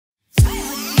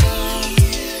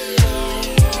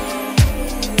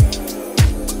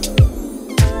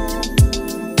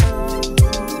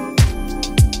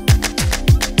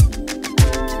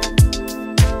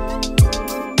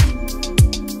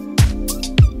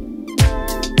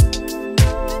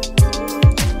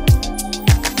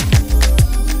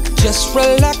Just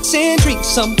relax and drink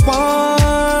some wine.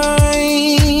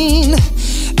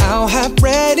 I'll have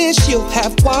red and she'll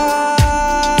have white.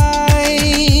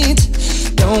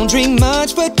 Don't drink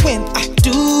much, but when I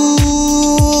do,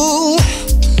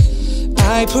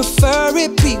 I prefer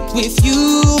it be with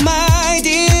you, my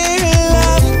dear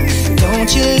love.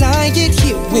 Don't you like it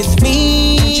here with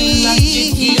me? Don't you like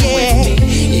it here with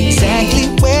me? Exactly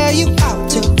where you ought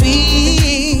to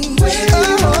be.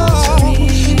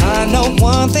 I know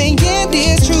one thing, and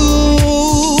it's true,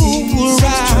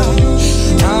 right?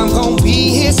 I'm gonna be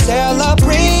here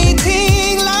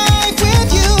celebrating life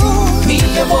with you. Me,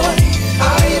 amor, I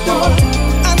adore.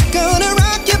 I'm gonna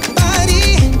rock your body.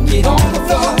 Get on the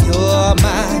floor. You're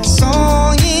my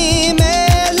song and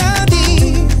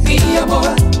melody. Me,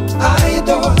 amor, I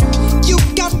adore. You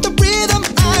got the rhythm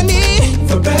I need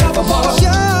forevermore.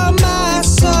 You're my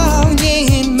song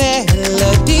and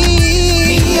melody.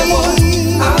 Me, amor,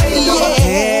 I adore.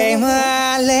 Hey,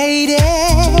 my lady,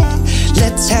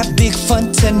 let's have big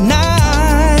fun tonight.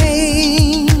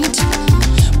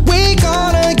 We're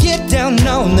gonna get down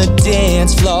on the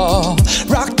dance floor,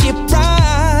 rock it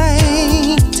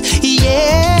right,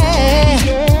 yeah.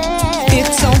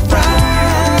 It's alright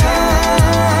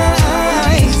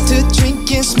to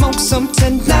drink and smoke some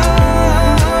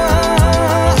tonight.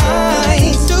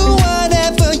 Do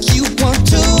whatever you want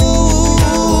to.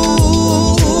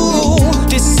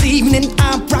 This evening I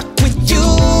rock with you.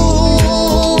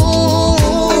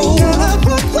 I'm gonna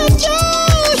rock with you.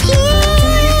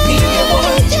 Me, amor,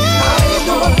 I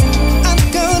adore. I'm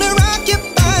gonna rock your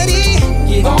body.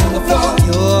 Get on the floor.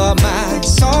 You're my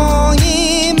song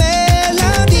and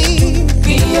melody.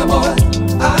 Me, amor,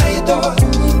 I adore.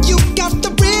 You got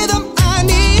the rhythm I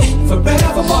need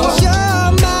forevermore.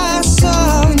 You're my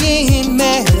song and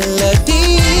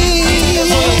melody.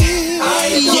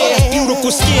 Yeah,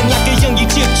 beautiful skin like a young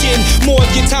Egyptian. More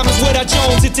of your time is what I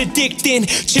Jones, it's addicting.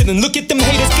 Chillin', look at them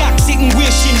haters, got sitting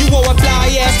wishing. You are a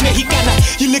fly ass Mexicana.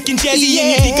 You looking jazzy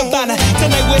in your Cabana.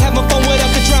 Tonight we're having fun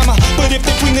without the drama. But if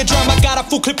they bring the drama, got a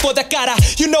full clip for the cara.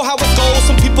 You know how it goes,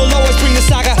 some people always bring the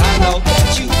saga. I know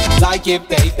that you like it,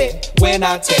 baby, when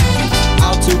I take you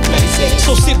out to places.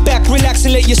 So sit back, relax,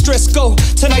 and let your stress go.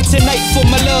 Tonight's a night for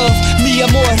my love. Mi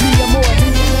amor, mi amor.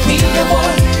 Me, amor,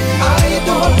 I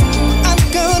adore. I'm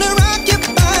gonna rock your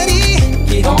body.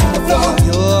 Get on the floor.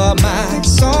 You're my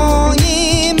song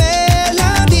and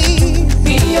melody.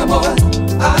 Me, amor,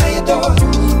 I adore.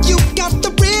 You got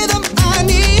the rhythm I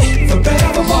need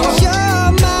Forevermore.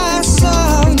 You're my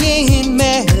song and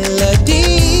melody.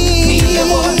 Me,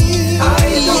 amor, I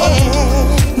adore.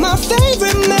 Yeah, my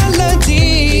favorite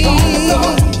melody. Get on the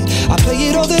floor. I play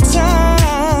it all the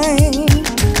time.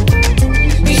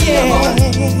 Me, amor,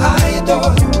 I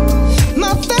adore.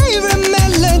 My favorite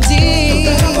melody.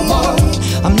 Forevermore.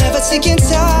 I'm never taking